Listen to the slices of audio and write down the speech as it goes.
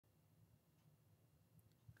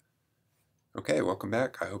Okay, welcome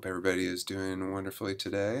back. I hope everybody is doing wonderfully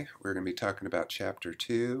today. We're going to be talking about Chapter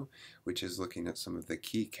 2, which is looking at some of the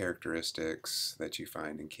key characteristics that you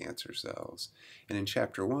find in cancer cells. And in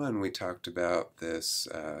Chapter 1, we talked about this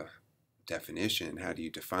definition. How do you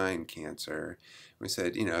define cancer? We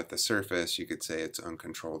said, at the surface, you could say it's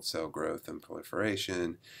uncontrolled cell growth and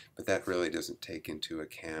proliferation, but that really doesn't take into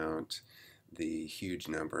account the huge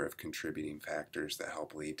number of contributing factors that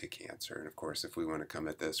help lead to cancer. And of course, if we want to come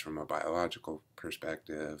at this from a biological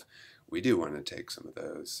perspective, we do want to take some of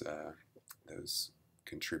those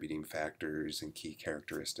contributing factors and key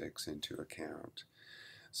characteristics into account.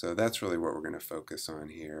 So that's really what we're going to focus on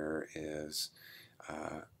here is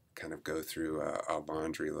kind of go through a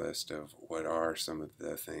laundry list of what are some of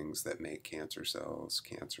the things that make cancer cells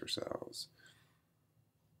cancer cells.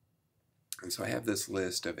 And so I have this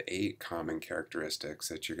list of 8 common characteristics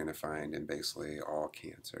that you're going to find in basically all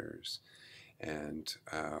cancers. And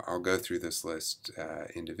I'll go through this list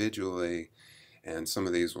individually, and some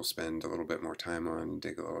of these we'll spend a little bit more time on and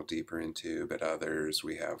dig a little deeper into, but others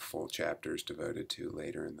we have full chapters devoted to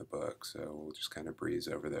later in the book. So we'll just kind of breeze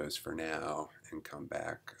over those for now and come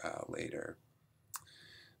back later.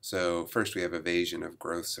 So first we have evasion of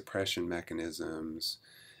growth suppression mechanisms.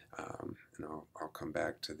 And I'll come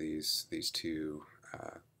back to these two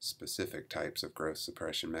specific types of growth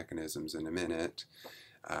suppression mechanisms in a minute.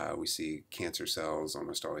 We see cancer cells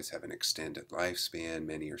almost always have an extended lifespan.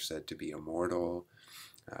 Many are said to be immortal.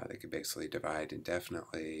 They can basically divide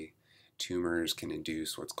indefinitely. Tumors can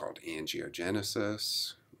induce what's called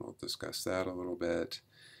angiogenesis. We'll discuss that a little bit.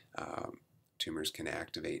 Tumors can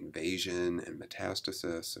activate invasion and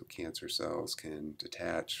metastasis, so cancer cells can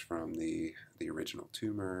detach from the original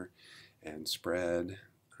tumor and spread.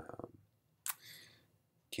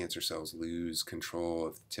 Cancer cells lose control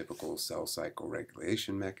of the typical cell cycle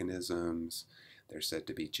regulation mechanisms. They're said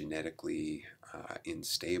to be genetically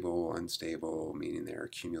unstable, meaning they're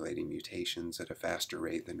accumulating mutations at a faster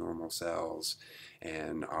rate than normal cells,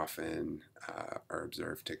 and often are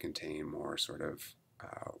observed to contain more sort of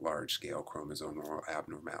large-scale chromosomal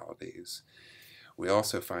abnormalities. We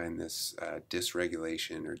also find this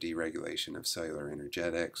dysregulation or deregulation of cellular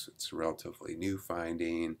energetics. It's a relatively new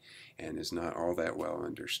finding and is not all that well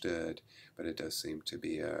understood, but it does seem to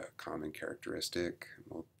be a common characteristic.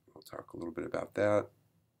 We'll talk a little bit about that.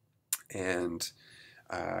 And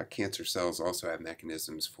cancer cells also have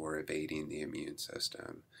mechanisms for evading the immune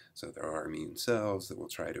system. So there are immune cells that will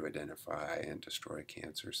try to identify and destroy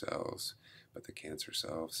cancer cells, but the cancer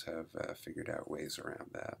cells have figured out ways around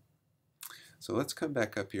that. So let's come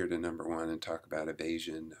back up here to number 1 and talk about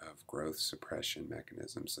evasion of growth suppression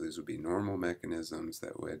mechanisms. So these would be normal mechanisms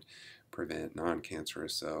that would prevent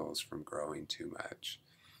non-cancerous cells from growing too much.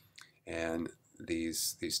 And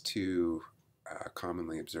these two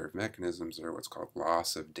commonly observed mechanisms are what's called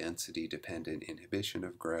loss of density-dependent inhibition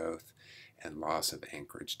of growth and loss of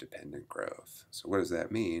anchorage-dependent growth. So what does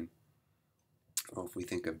that mean? Well, if we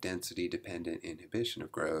think of density-dependent inhibition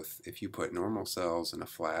of growth, if you put normal cells in a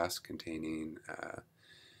flask containing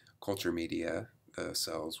culture media, the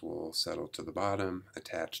cells will settle to the bottom,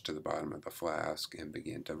 attach to the bottom of the flask, and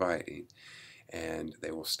begin dividing. And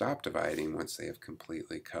they will stop dividing once they have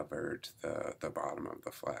completely covered the bottom of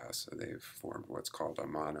the flask. So they've formed what's called a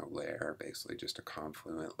monolayer, basically just a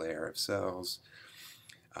confluent layer of cells.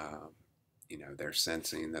 They're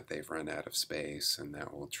sensing that they've run out of space, and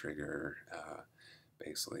that will trigger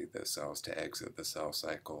basically the cells to exit the cell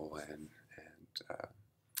cycle and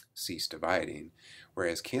cease dividing.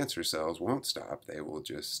 Whereas cancer cells won't stop. They will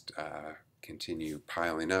just continue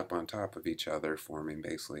piling up on top of each other, forming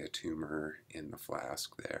basically a tumor in the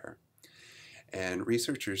flask there. And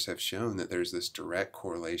researchers have shown that there's this direct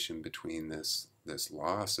correlation between this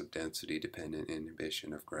loss of density-dependent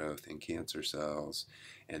inhibition of growth in cancer cells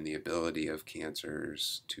and the ability of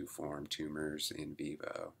cancers to form tumors in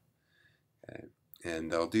vivo. Okay?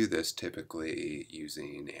 And they'll do this typically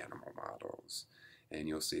using animal models. And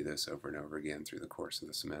you'll see this over and over again through the course of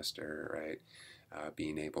the semester, right?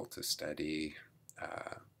 Being able to study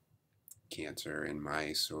cancer in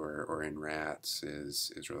mice or in rats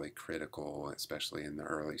is really critical, especially in the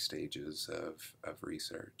early stages of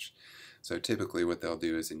research. So typically what they'll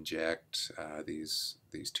do is inject these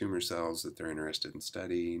tumor cells that they're interested in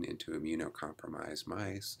studying into immunocompromised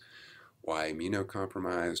mice. Why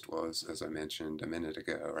immunocompromised? Well, as I mentioned a minute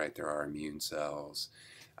ago, right, there are immune cells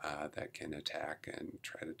that can attack and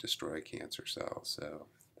try to destroy cancer cells. So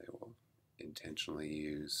they will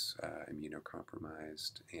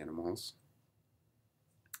immunocompromised animals.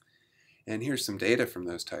 And here's some data from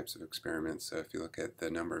those types of experiments. So if you look at the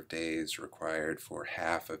number of days required for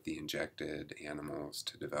half of the injected animals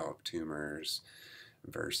to develop tumors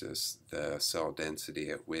versus the cell density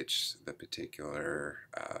at which the particular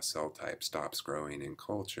cell type stops growing in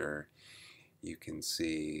culture, you can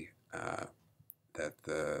see that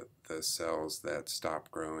the cells that stop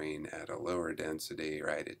growing at a lower density,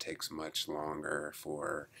 right, it takes much longer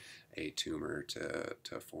for a tumor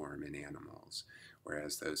to form in animals.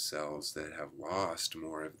 Whereas those cells that have lost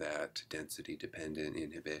more of that density-dependent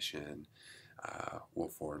inhibition will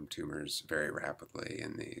form tumors very rapidly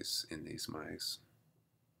in these mice.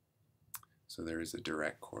 So there is a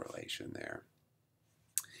direct correlation there.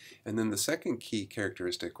 And then the second key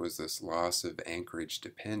characteristic was this loss of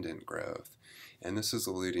anchorage-dependent growth. And this is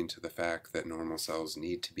alluding to the fact that normal cells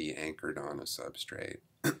need to be anchored on a substrate.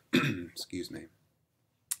 Excuse me.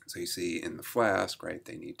 So you see in the flask, right,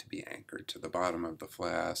 they need to be anchored to the bottom of the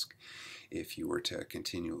flask. If you were to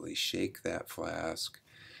continually shake that flask,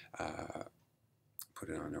 put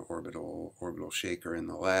it on an orbital shaker in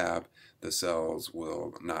the lab, the cells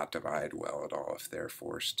will not divide well at all if they're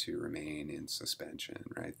forced to remain in suspension,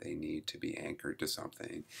 right? They need to be anchored to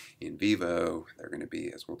something. In vivo, they're going to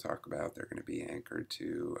be, as we'll talk about, they're going to be anchored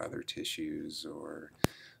to other tissues or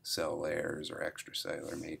cell layers or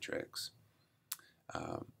extracellular matrix.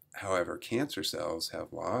 However, cancer cells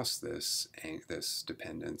have lost this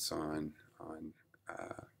dependence on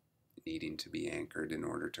needing to be anchored in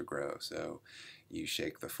order to grow. So you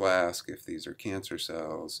shake the flask, if these are cancer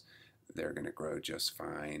cells, they're going to grow just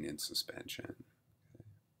fine in suspension.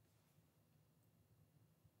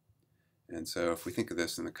 And so if we think of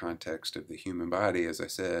this in the context of the human body, as I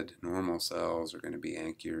said, normal cells are going to be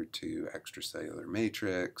anchored to extracellular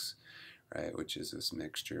matrix, right, which is this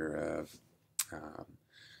mixture of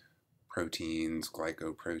proteins,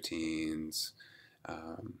 glycoproteins,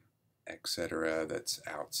 etc., that's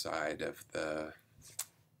outside of the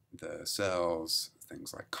cells,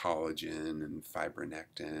 things like collagen and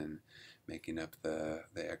fibronectin making up the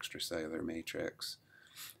extracellular matrix.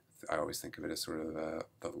 I always think of it as sort of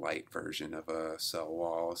the light version of a cell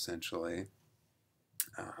wall, essentially.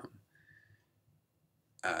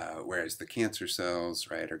 Whereas the cancer cells,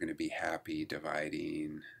 right, are going to be happy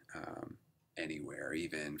dividing anywhere,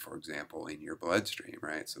 even, for example, in your bloodstream,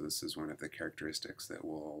 right? So this is one of the characteristics that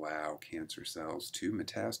will allow cancer cells to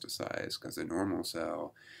metastasize, because a normal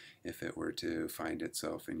cell, if it were to find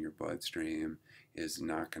itself in your bloodstream, is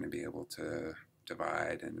not going to be able to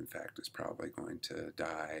divide, and in fact is probably going to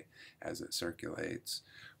die as it circulates,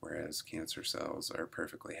 whereas cancer cells are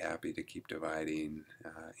perfectly happy to keep dividing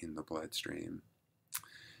in the bloodstream.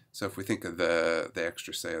 So if we think of the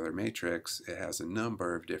extracellular matrix, it has a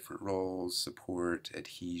number of different roles: support,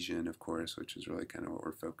 adhesion, of course, which is really kind of what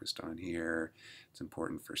we're focused on here. It's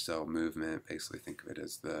important for cell movement. Basically think of it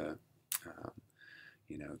as the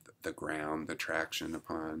ground, the traction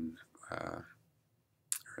upon,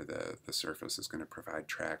 or the surface is going to provide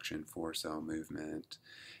traction for cell movement,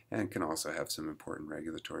 and can also have some important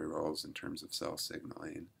regulatory roles in terms of cell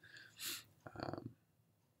signaling.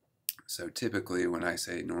 So typically when I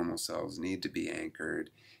say normal cells need to be anchored,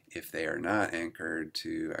 if they are not anchored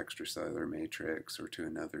to extracellular matrix or to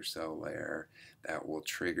another cell layer, that will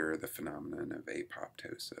trigger the phenomenon of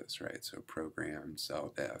apoptosis, right? So programmed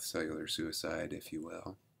cell death, cellular suicide, if you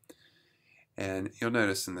will. And you'll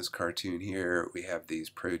notice in this cartoon here, we have these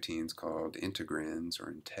proteins called integrins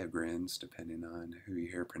or integrins, depending on who you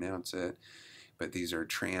hear pronounce it. But these are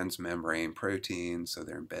transmembrane proteins, so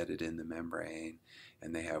they're embedded in the membrane,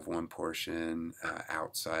 and they have one portion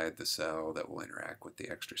outside the cell that will interact with the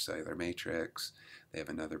extracellular matrix. They have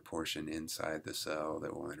another portion inside the cell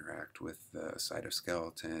that will interact with the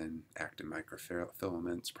cytoskeleton, actin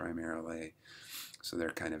microfilaments primarily. So they're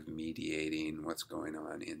kind of mediating what's going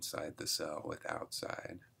on inside the cell with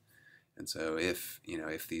outside. And so if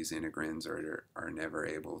these integrins are never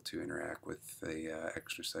able to interact with the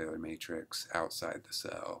extracellular matrix outside the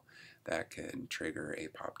cell, that can trigger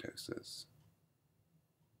apoptosis.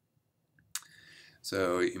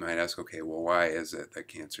 So you might ask, okay, well, why is it that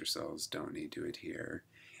cancer cells don't need to adhere?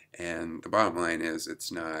 And the bottom line is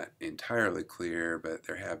it's not entirely clear, but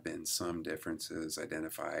there have been some differences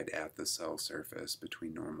identified at the cell surface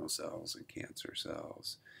between normal cells and cancer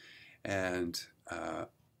cells. And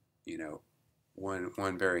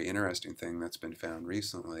one very interesting thing that's been found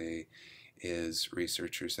recently is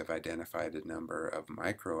researchers have identified a number of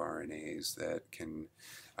microRNAs that can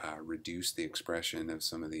reduce the expression of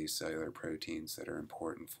some of these cellular proteins that are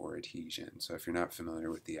important for adhesion. So if you're not familiar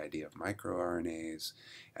with the idea of microRNAs,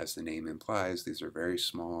 as the name implies, these are very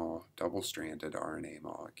small double-stranded RNA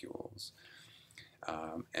molecules.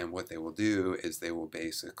 And what they will do is they will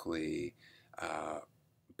basically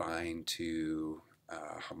bind to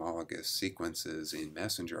homologous sequences in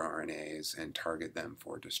messenger RNAs and target them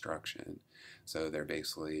for destruction. So they're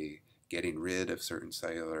basically getting rid of certain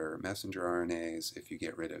cellular messenger RNAs. If you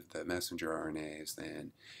get rid of the messenger RNAs,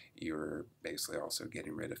 then you're basically also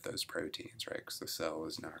getting rid of those proteins, right? Because the cell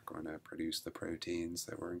is not going to produce the proteins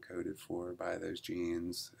that were encoded for by those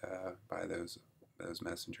genes, by those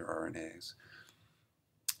messenger RNAs.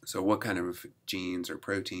 So what kind of genes or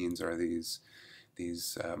proteins are these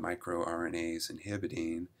microRNAs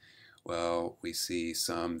inhibiting? Well, we see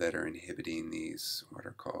some that are inhibiting these what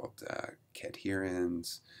are called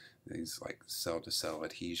cadherins, these like cell-to-cell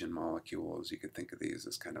adhesion molecules. You could think of these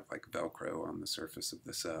as kind of like Velcro on the surface of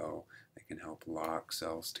the cell. They can help lock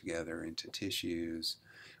cells together into tissues.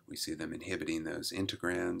 We see them inhibiting those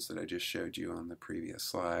integrins that I just showed you on the previous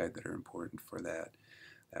slide that are important for that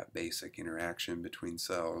basic interaction between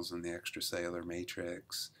cells and the extracellular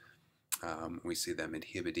matrix. We see them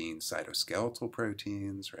inhibiting cytoskeletal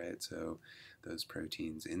proteins, right? So those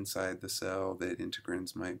proteins inside the cell that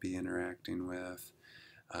integrins might be interacting with.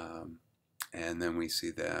 And then we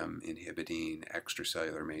see them inhibiting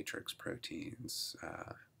extracellular matrix proteins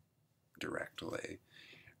directly,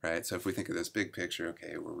 right? So if we think of this big picture,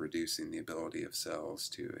 okay, we're reducing the ability of cells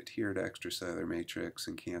to adhere to extracellular matrix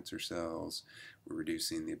in cancer cells. We're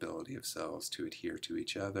reducing the ability of cells to adhere to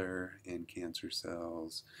each other in cancer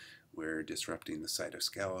cells. We're disrupting the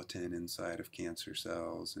cytoskeleton inside of cancer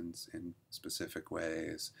cells in specific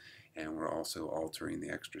ways, and we're also altering the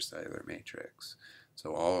extracellular matrix.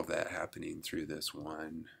 So all of that happening through this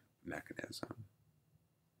one mechanism.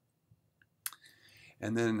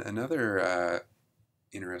 And then another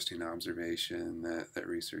interesting observation that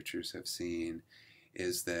researchers have seen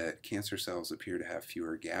is that cancer cells appear to have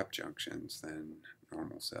fewer gap junctions than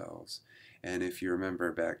normal cells. And if you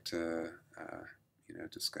remember back to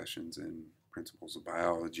discussions in principles of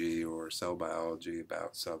biology or cell biology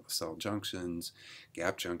about cell-to-cell junctions,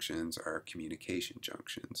 gap junctions are communication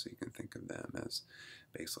junctions. So you can think of them as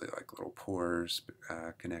basically like little pores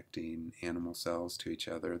connecting animal cells to each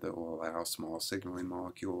other that will allow small signaling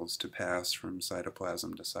molecules to pass from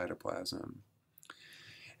cytoplasm to cytoplasm.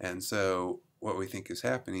 And so what we think is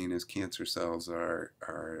happening is cancer cells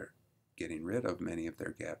are getting rid of many of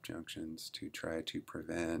their gap junctions to try to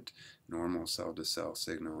prevent normal cell-to-cell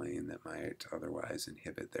signaling that might otherwise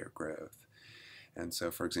inhibit their growth. And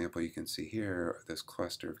so, for example, you can see here this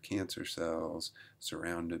cluster of cancer cells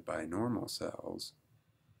surrounded by normal cells,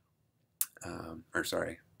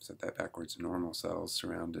 said that backwards, normal cells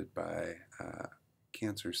surrounded by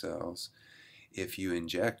cancer cells. If you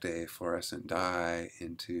inject a fluorescent dye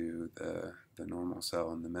into the normal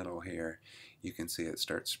cell in the middle here, you can see it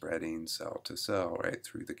start spreading cell to cell right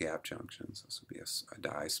through the gap junctions. This will be a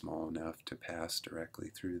dye small enough to pass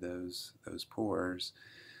directly through those pores.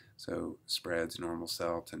 So spreads normal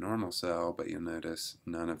cell to normal cell, but you'll notice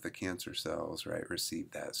none of the cancer cells, right,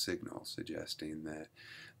 receive that signal, suggesting that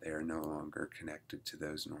they are no longer connected to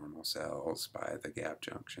those normal cells by the gap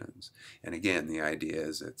junctions. And again, the idea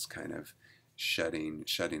is it's kind of shutting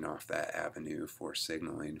off that avenue for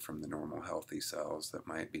signaling from the normal healthy cells that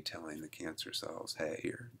might be telling the cancer cells, hey,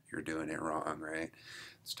 you're doing it wrong, right?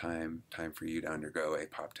 It's time for you to undergo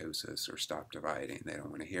apoptosis or stop dividing. They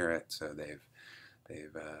don't want to hear it, so they've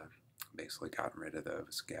basically gotten rid of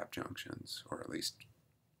those gap junctions, or at least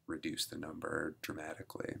reduced the number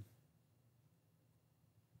dramatically.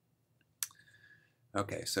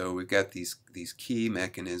 Okay, so we've got these key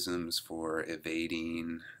mechanisms for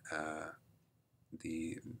evading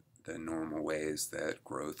the normal ways that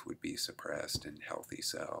growth would be suppressed in healthy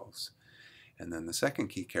cells. And then the second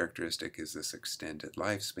key characteristic is this extended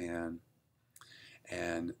lifespan.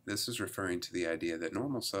 And this is referring to the idea that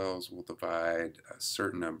normal cells will divide a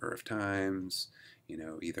certain number of times,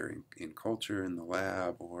 either in culture in the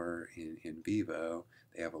lab or in vivo.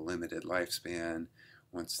 They have a limited lifespan.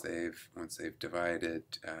 Once they've divided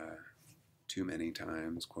too many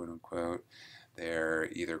times, quote unquote, they're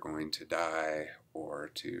either going to die or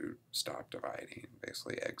to stop dividing,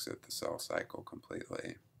 basically exit the cell cycle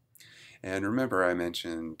completely. And remember, I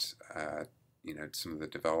mentioned some of the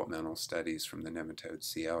developmental studies from the nematode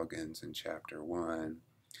C. elegans in Chapter 1,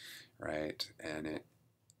 right? And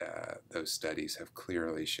those studies have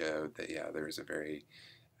clearly showed that, yeah, there's a very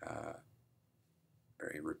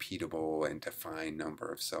repeatable and defined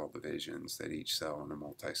number of cell divisions that each cell in a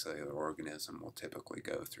multicellular organism will typically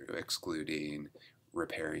go through, excluding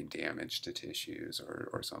repairing damage to tissues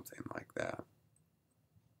or something like that.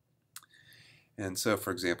 And so, for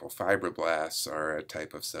example, fibroblasts are a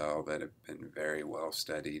type of cell that have been very well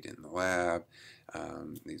studied in the lab.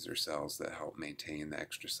 These are cells that help maintain the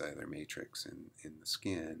extracellular matrix in the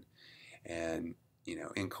skin. And,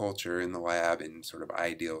 in culture, in the lab, in sort of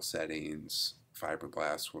ideal settings,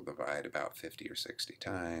 fibroblasts will divide about 50 or 60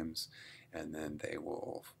 times, and then they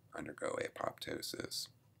will undergo apoptosis.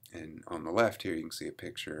 And on the left here, you can see a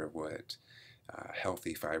picture of what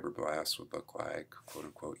healthy fibroblasts would look like, quote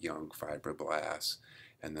unquote, young fibroblasts.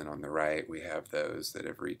 And then on the right, we have those that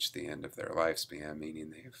have reached the end of their lifespan,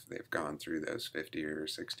 meaning they've gone through those 50 or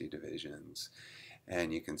 60 divisions.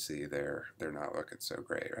 And you can see they're not looking so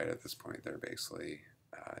great, right? At this point, they're basically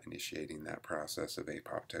initiating that process of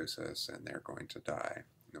apoptosis, and they're going to die,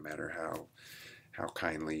 no matter how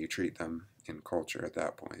kindly you treat them in culture at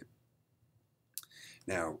that point.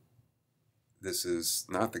 Now, this is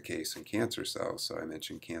not the case in cancer cells. So I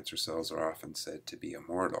mentioned cancer cells are often said to be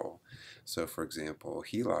immortal. So for example,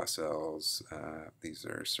 HeLa cells, these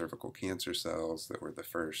are cervical cancer cells that were the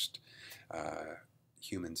first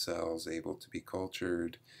human cells able to be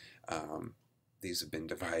cultured. These have been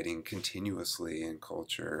dividing continuously in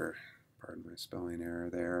culture, pardon my spelling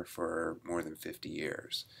error there, for more than 50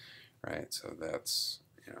 years, right? So that's,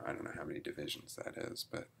 I don't know how many divisions that is,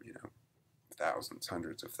 but, thousands,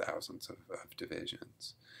 hundreds of thousands of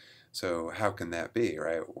divisions. So how can that be,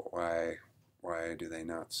 right? Why do they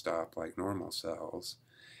not stop like normal cells?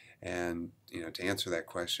 And to answer that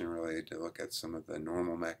question, really to look at some of the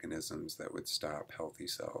normal mechanisms that would stop healthy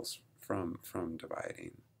cells from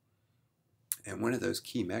dividing. And one of those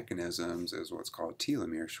key mechanisms is what's called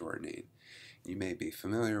telomere shortening. You may be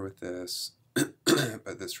familiar with this,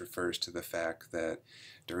 but this refers to the fact that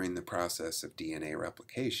during the process of DNA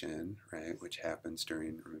replication, right, which happens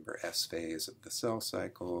during, remember, S phase of the cell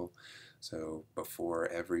cycle, so before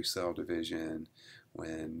every cell division,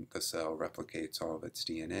 when the cell replicates all of its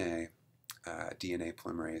DNA, DNA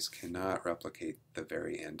polymerase cannot replicate the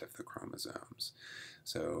very end of the chromosomes.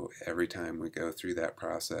 So every time we go through that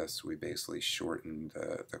process, we basically shorten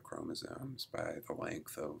the chromosomes by the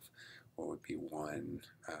length of what would be one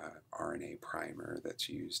RNA primer that's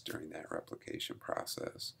used during that replication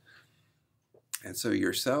process. And so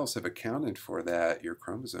your cells have accounted for that, your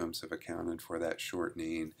chromosomes have accounted for that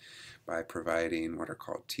shortening by providing what are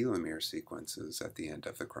called telomere sequences at the end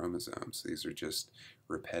of the chromosomes. These are just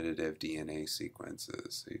repetitive DNA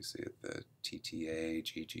sequences. So you see it, the TTA,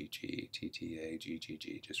 GGG, TTA,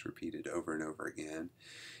 GGG, just repeated over and over again.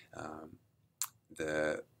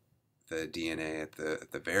 The DNA at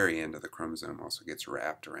the very end of the chromosome also gets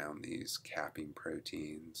wrapped around these capping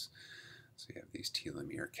proteins. So you have these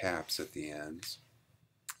telomere caps at the ends.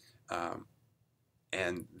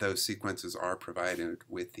 And those sequences are provided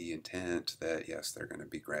with the intent that, yes, they're going to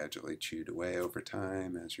be gradually chewed away over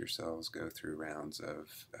time as your cells go through rounds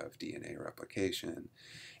of DNA replication.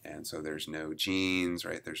 And so there's no genes,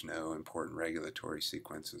 right? There's no important regulatory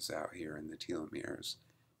sequences out here in the telomeres.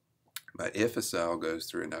 But if a cell goes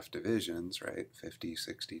through enough divisions, right, 50,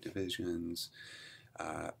 60 divisions,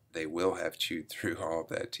 they will have chewed through all of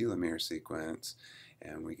that telomere sequence,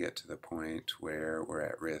 and we get to the point where we're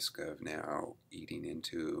at risk of now eating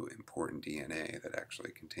into important DNA that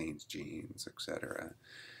actually contains genes, etc.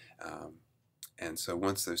 And so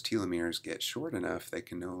once those telomeres get short enough, they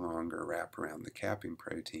can no longer wrap around the capping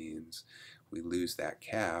proteins. We lose that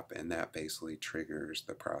cap, and that basically triggers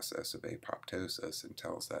the process of apoptosis and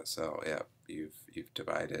tells that cell, yep, you've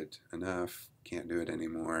divided enough, can't do it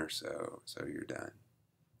anymore, so you're done.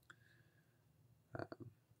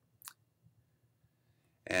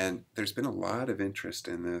 And there's been a lot of interest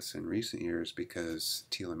in this in recent years because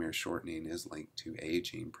telomere shortening is linked to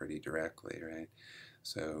aging pretty directly, right?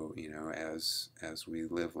 So, as we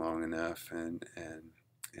live long enough and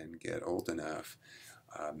get old enough,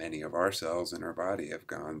 many of our cells in our body have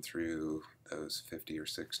gone through those 50 or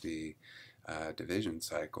 60 division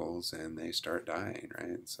cycles, and they start dying,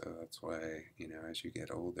 right? So that's why, as you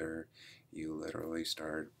get older, you literally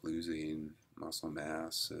start losing muscle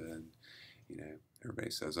mass, and,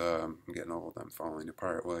 everybody says, oh, I'm getting old, I'm falling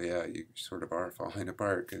apart. Well, yeah, you sort of are falling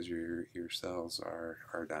apart because your cells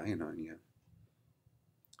are dying on you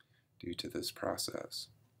due to this process.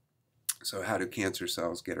 So how do cancer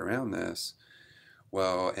cells get around this?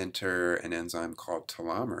 Well, enter an enzyme called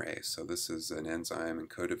telomerase. So this is an enzyme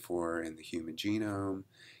encoded for in the human genome.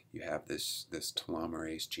 You have this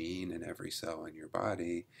telomerase gene in every cell in your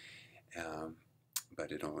body,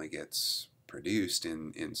 but it only gets produced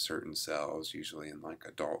in certain cells, usually in like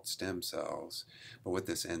adult stem cells. But what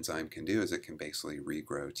this enzyme can do is it can basically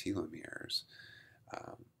regrow telomeres.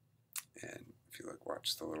 And if you look,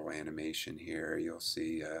 watch the little animation here, you'll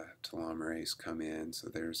see telomerase come in. So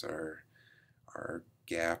there's our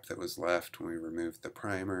gap that was left when we removed the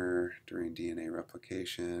primer during DNA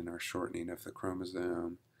replication, our shortening of the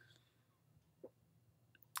chromosome.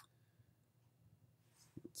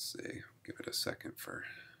 Let's see, give it a second for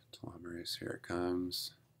telomerase. Here it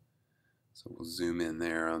comes. So we'll zoom in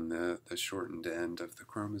there on the shortened end of the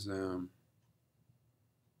chromosome.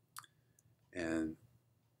 And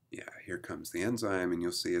yeah, here comes the enzyme, and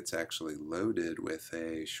you'll see it's actually loaded with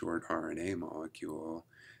a short RNA molecule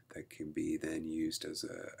that can be then used as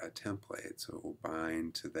a template. So it will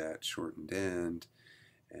bind to that shortened end,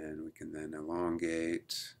 and we can then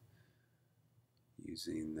elongate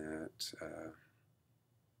using that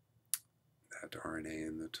RNA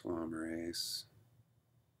in the telomerase.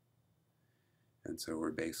 And so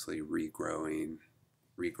we're basically regrowing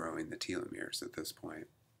the telomeres at this point.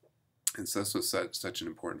 And so this was such an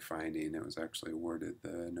important finding. It was actually awarded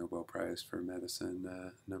the Nobel Prize for Medicine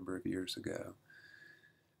a number of years ago.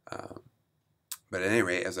 But at any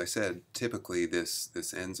rate, as I said, typically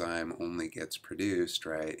this enzyme only gets produced,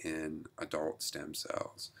 right, in adult stem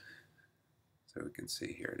cells. So we can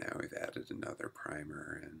see here now we've added another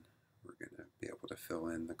primer, and we're going to be able to fill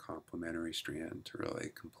in the complementary strand to really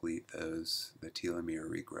complete the telomere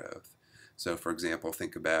regrowth. So for example,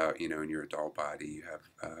 think about, in your adult body, you have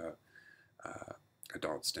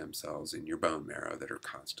adult stem cells in your bone marrow that are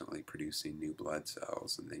constantly producing new blood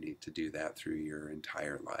cells, and they need to do that through your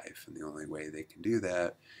entire life. And the only way they can do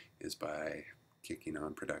that is by kicking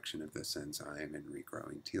on production of this enzyme and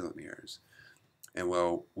regrowing telomeres. And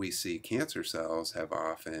well, we see cancer cells have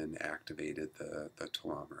often activated the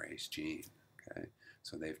telomerase gene. Okay,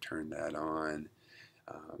 so they've turned that on,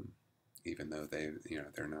 even though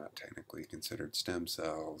they're not technically considered stem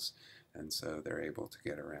cells. And so they're able to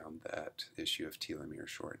get around that issue of telomere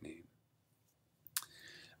shortening.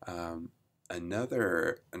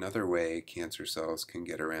 Another way cancer cells can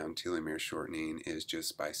get around telomere shortening is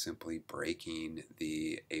just by simply breaking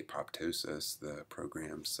the apoptosis, the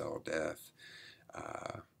programmed cell death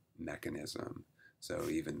mechanism. So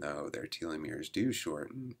even though their telomeres do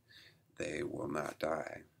shorten, they will not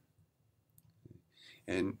die.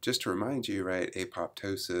 And just to remind you, right,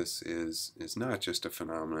 apoptosis is not just a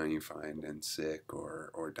phenomenon you find in sick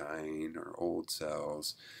or dying or old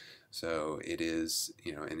cells. So it is,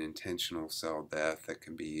 an intentional cell death that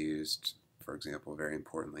can be used, for example, very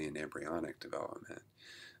importantly in embryonic development.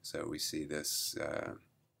 So we see this,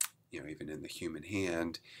 even in the human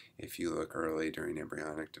hand. If you look early during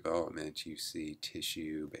embryonic development, you see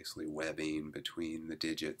tissue, basically webbing between the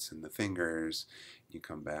digits and the fingers. You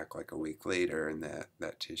come back like a week later and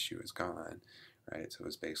that tissue is gone, right? So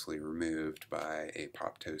it's basically removed by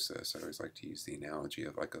apoptosis. I always like to use the analogy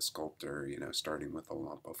of like a sculptor, starting with a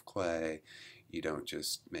lump of clay. You don't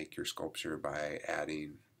just make your sculpture by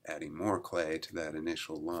adding more clay to that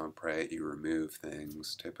initial lump, right? You remove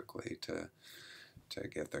things typically to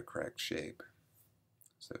get the correct shape.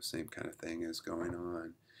 So same kind of thing is going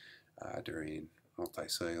on during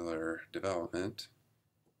multicellular development.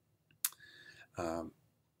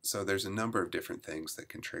 So there's a number of different things that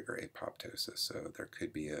can trigger apoptosis. So there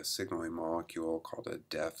could be a signaling molecule called a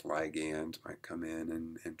death ligand might come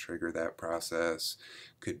in and trigger that process.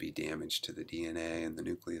 Could be damage to the DNA and the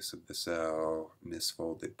nucleus of the cell,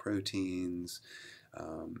 misfolded proteins.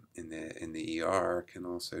 In the ER can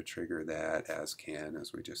also trigger that, as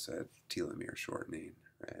we just said, telomere shortening,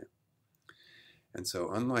 right? And so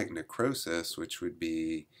unlike necrosis, which would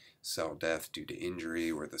be cell death due to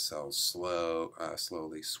injury where the cells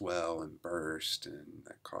slowly swell and burst, and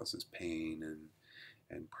that causes pain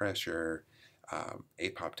and pressure,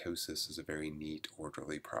 apoptosis is a very neat,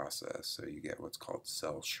 orderly process. So you get what's called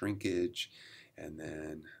cell shrinkage, and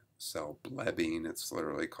then cell blebbing, it's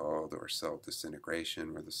literally called, or cell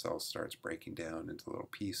disintegration, where the cell starts breaking down into little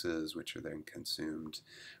pieces, which are then consumed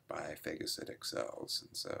by phagocytic cells.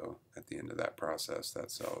 And so at the end of that process,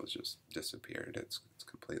 that cell has just disappeared. It's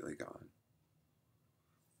completely gone.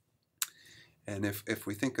 And if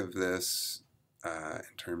we think of this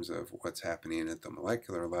in terms of what's happening at the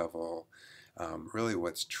molecular level, really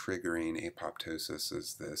what's triggering apoptosis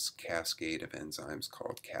is this cascade of enzymes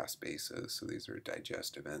called caspases. So these are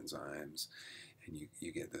digestive enzymes, and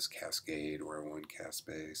you get this cascade where one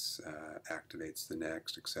caspase activates the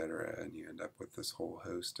next, etc., and you end up with this whole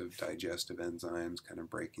host of digestive enzymes kind of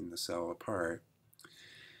breaking the cell apart.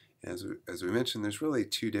 As we mentioned, there's really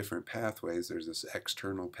two different pathways. There's this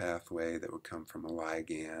external pathway that would come from a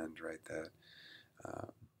ligand, right, that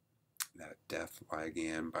that death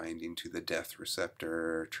ligand binding to the death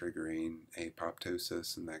receptor, triggering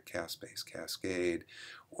apoptosis and that caspase cascade,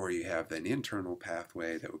 or you have an internal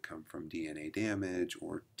pathway that would come from DNA damage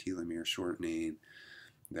or telomere shortening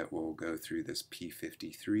that will go through this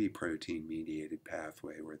p53 protein mediated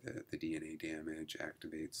pathway where the DNA damage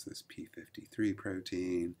activates this p53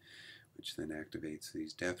 protein, which then activates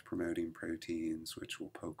these death promoting proteins, which will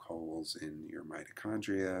poke holes in your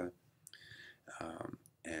mitochondria.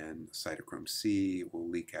 And cytochrome C will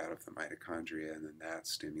leak out of the mitochondria, and then that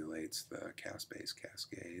stimulates the caspase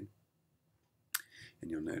cascade.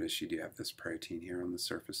 And you'll notice you do have this protein here on the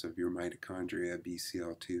surface of your mitochondria,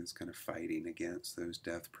 BCL2, is kind of fighting against those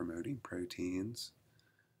death-promoting proteins.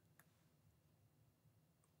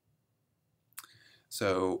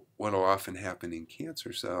 So what will often happen in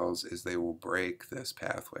cancer cells is they will break this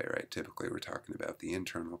pathway, right? Typically we're talking about the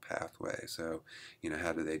internal pathway. So,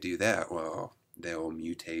 how do they do that? Well, they'll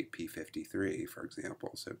mutate p53, for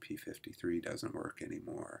example, so p53 doesn't work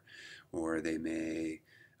anymore. Or they may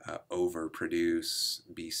overproduce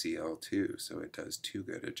BCL2, so it does too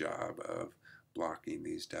good a job of blocking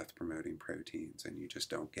these death-promoting proteins, and you just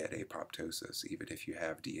don't get apoptosis, even if you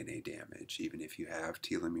have DNA damage, even if you have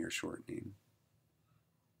telomere shortening.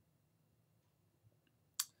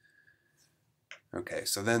 Okay,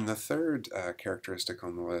 so then the third characteristic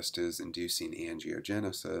on the list is inducing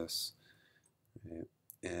angiogenesis. Right?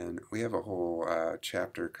 And we have a whole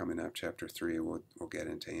chapter coming up, chapter 3. We'll get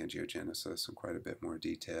into angiogenesis in quite a bit more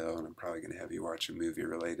detail, and I'm probably going to have you watch a movie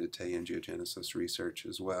related to angiogenesis research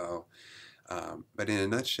as well. But in a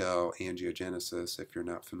nutshell, angiogenesis, if you're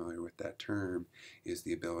not familiar with that term, is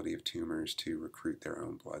the ability of tumors to recruit their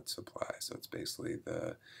own blood supply. So it's basically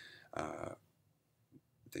the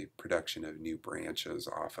production of new branches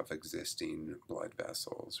off of existing blood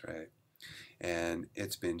vessels, right? And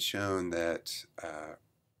it's been shown that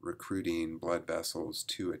recruiting blood vessels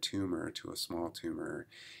to a tumor, to a small tumor,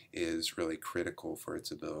 is really critical for its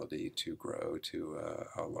ability to grow to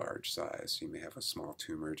a large size. So you may have a small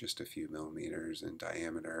tumor just a few millimeters in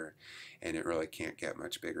diameter, and it really can't get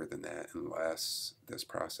much bigger than that unless this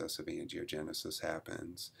process of angiogenesis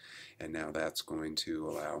happens. And now that's going to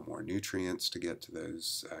allow more nutrients to get to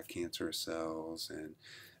those cancerous cells, and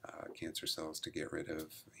cancer cells to get rid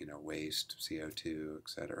of waste, CO2,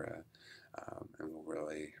 etc., and will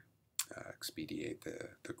really expedite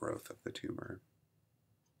the growth of the tumor.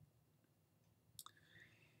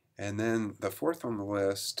 And then the fourth on the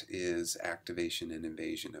list is activation and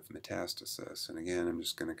invasion of metastasis. And again, I'm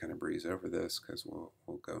just going to kind of breeze over this because we'll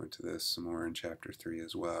go into this some more in chapter 3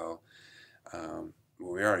 as well.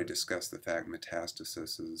 We already discussed the fact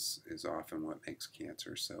metastasis is often what makes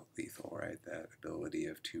cancer so lethal, right? That ability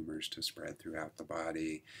of tumors to spread throughout the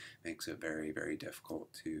body makes it very, very difficult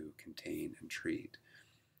to contain and treat.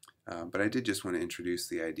 But I did just want to introduce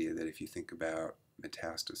the idea that if you think about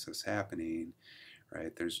metastasis happening,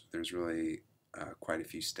 right, there's really quite a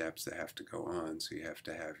few steps that have to go on. So you have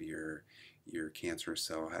to have your cancerous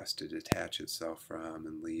cell has to detach itself from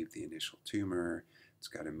and leave the initial tumor. It's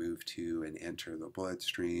got to move to and enter the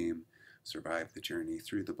bloodstream, survive the journey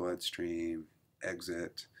through the bloodstream,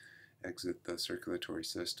 exit the circulatory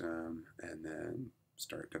system, and then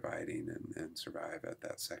start dividing and survive at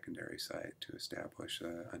that secondary site to establish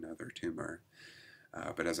another tumor.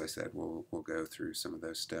 But as I said, we'll go through some of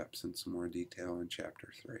those steps in some more detail in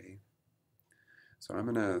chapter 3. So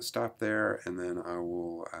I'm going to stop there, and then I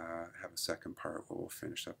will have a second part where we'll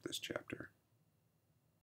finish up this chapter.